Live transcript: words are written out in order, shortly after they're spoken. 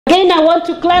I want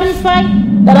to clarify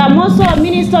that I'm also a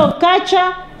Minister of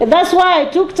Culture, and that's why I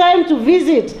took time to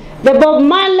visit the Bob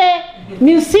Marley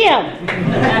Museum,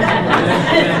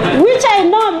 which I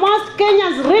know most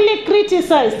Kenyans really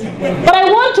criticized. But I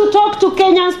want to talk to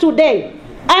Kenyans today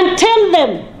and tell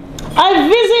them I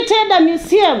visited a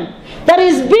museum that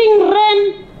is being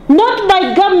run not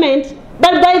by government,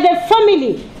 but by the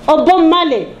family of Bob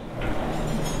Marley.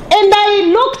 And I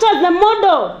looked at the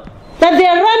model that they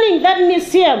are running that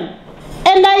museum,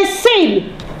 and I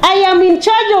said, I am in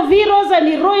charge of heroes and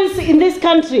heroines in this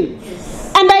country.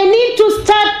 And I need to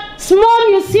start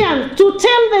small museums to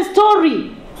tell the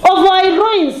story of our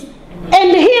heroines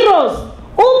and heroes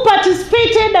who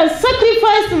participated and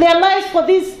sacrificed their lives for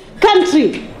this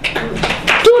country.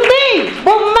 Today,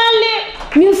 Bob Marley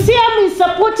Museum is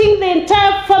supporting the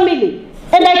entire family.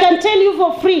 And I can tell you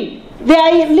for free, they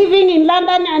are living in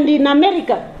London and in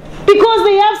America because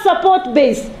they have support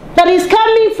base that is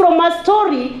coming from a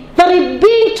story that is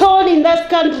being told in this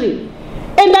country.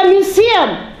 And a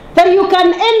museum that you can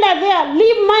enter there,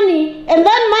 leave money, and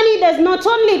that money does not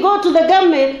only go to the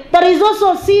government, but is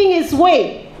also seeing its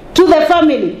way to the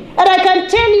family. And I can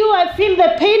tell you, I feel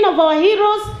the pain of our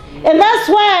heroes, and that's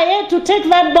why I had to take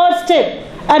that bold step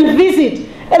and visit.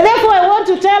 And therefore I want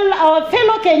to tell our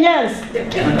fellow Kenyans,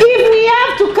 if we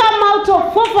have to come out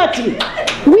of poverty,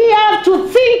 we have to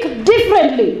think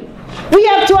differently. We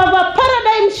have to have a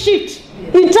paradigm shift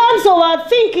in terms of our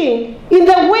thinking, in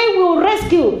the way we will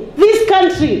rescue this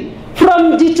country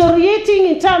from deteriorating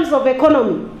in terms of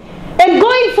economy. And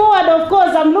going forward, of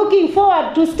course, I'm looking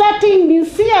forward to starting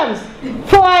museums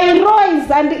for our heroines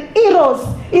and heroes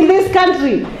in this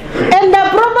country. And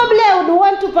probably I would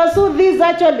want to pursue this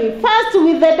actually, first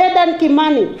with the dead and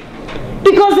Kimani.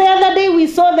 Because the other day we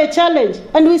saw the challenge,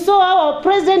 and we saw how our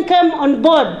president came on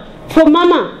board for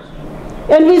Mama.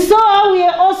 And we saw how we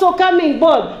are also coming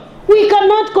board. We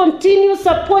cannot continue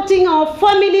supporting our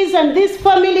families and these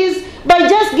families by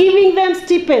just giving them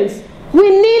stipends. We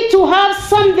need to have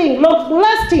something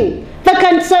long-lasting that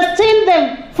can sustain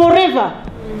them forever.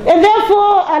 And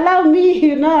therefore, allow me,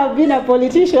 I've been a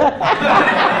politician.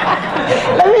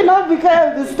 Let me not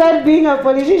start being a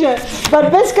politician.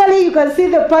 But basically, you can see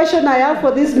the passion I have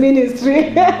for this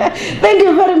ministry. Thank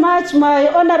you very much, my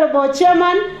honorable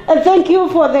chairman, and thank you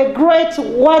for the great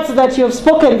words that you have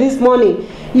spoken this morning.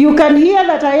 You can hear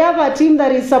that I have a team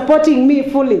that is supporting me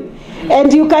fully.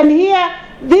 And you can hear,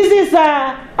 this is,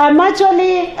 I'm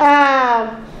actually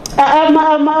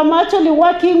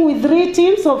working with 3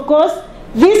 teams, of course.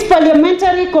 This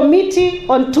parliamentary committee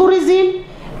on tourism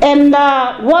and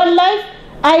wildlife.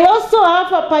 I also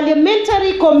have a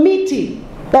parliamentary committee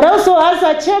that also has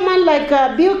a chairman like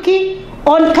Bilki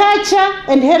on culture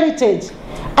and heritage.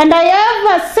 And I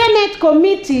have a Senate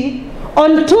committee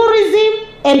on tourism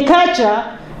and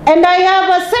culture. And I have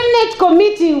a Senate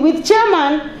committee with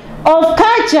chairman of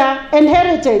culture and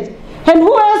heritage. And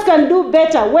who else can do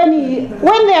better when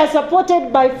they are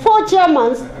supported by 4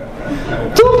 chairmans,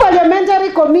 2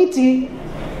 parliamentary committee,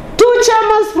 2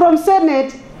 chairmans from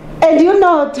Senate, and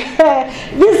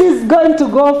this is going to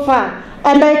go far.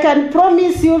 And I can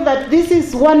promise you that this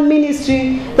is one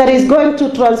ministry that is going to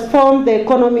transform the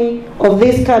economy of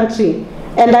this country.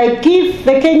 And I give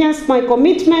the Kenyans my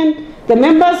commitment, the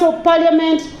members of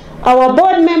parliament, our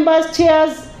board members,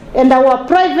 chairs, and our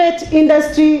private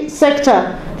industry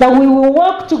sector, that we will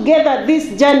work together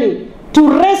this journey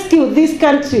to rescue this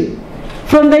country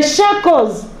from the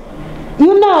shackles,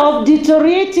 of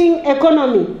deteriorating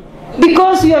economy.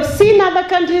 Because you have seen other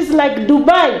countries like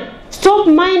Dubai stop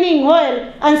mining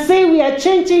oil and say we are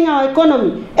changing our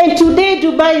economy. And today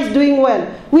Dubai is doing well.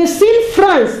 We've seen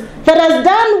France that has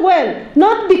done well,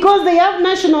 not because they have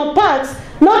national parks,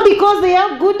 not because they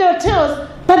have good hotels,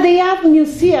 but they have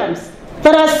museums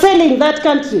that are selling that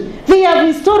country. They have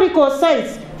historical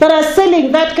sites that are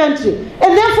selling that country.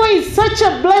 And therefore it's such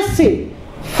a blessing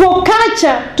for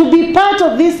culture to be part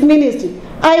of this ministry.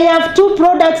 I have 2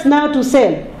 products now to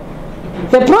sell.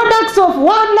 The products of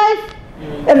wildlife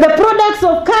and the products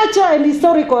of culture and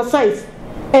historical sites.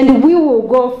 And we will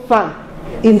go far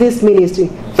in this ministry.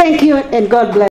 Thank you and God bless.